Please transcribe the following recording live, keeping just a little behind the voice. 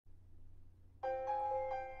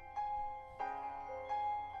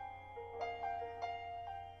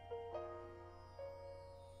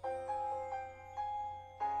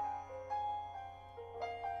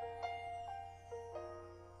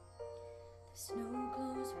Snow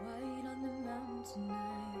glows white on the mountain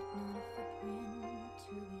tonight, not a footprint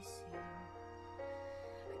to be seen.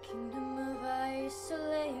 A kingdom of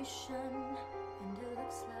isolation, and it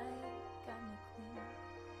looks like I'm the queen.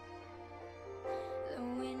 The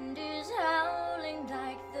wind is howling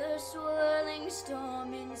like the swirling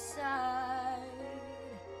storm inside.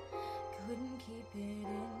 Couldn't keep it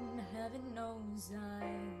in, heaven knows I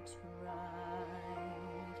tried.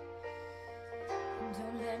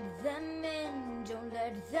 Don't let them in, don't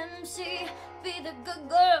let them see. Be the good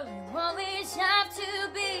girl you always have to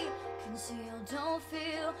be. Conceal, don't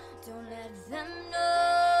feel, don't let them know.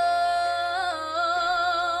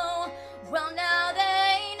 Well, now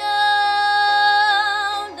they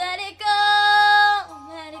know. Let it go,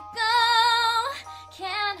 let it go.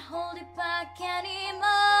 Can't hold it back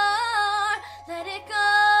anymore. Let it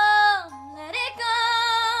go, let it go.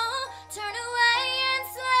 Turn away and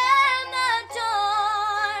slam the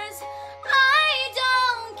doors. I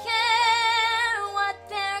don't care what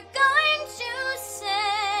they're going to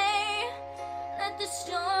say. Let the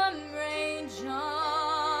storm rage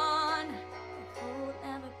on. The cold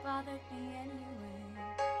never bothered me anyway.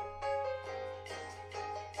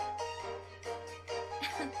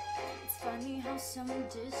 It's funny how some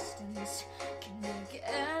distance can make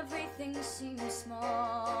everything seem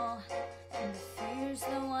small. And the fears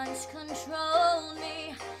that once controlled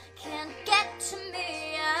me can't get to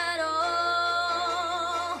me at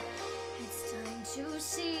all. It's time to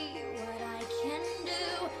see what I can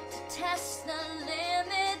do to test the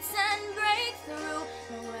limits and break through.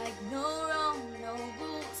 No right, no wrong, no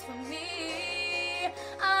rules for me.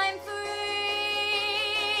 I'm free.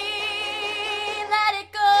 Let it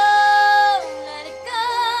go, let it go.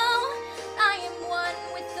 I am one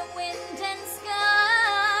with the wind and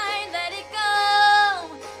sky. Let it go,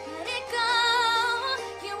 let it go.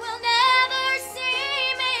 You will never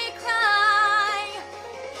see me cry.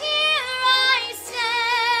 Here I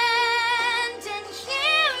stand and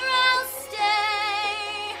here I'll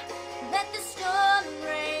stay. Let the storm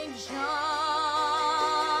rage on.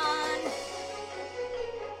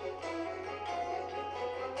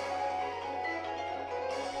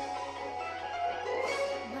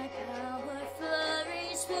 My power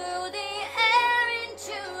flurries through the air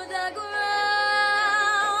into the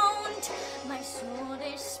ground. My soul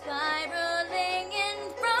is spiraling in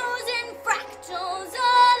frozen fractals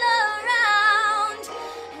all around.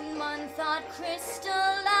 And one thought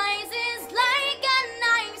crystallizes like an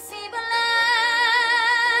icy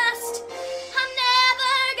blast. I'm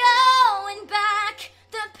never going back.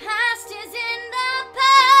 The past is in the past.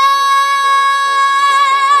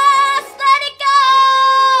 Let it go,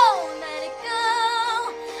 let it go.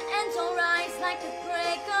 And don't rise like the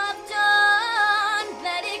break of dawn.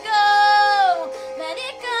 Let it go, let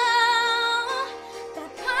it go.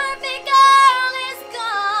 That perfect girl is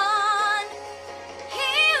gone.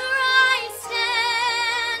 Here I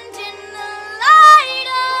stand in the light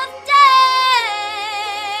of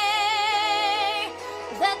day.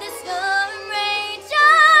 Let the storm rage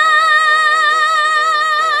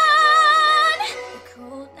on. The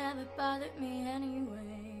cold never bothered me anyway.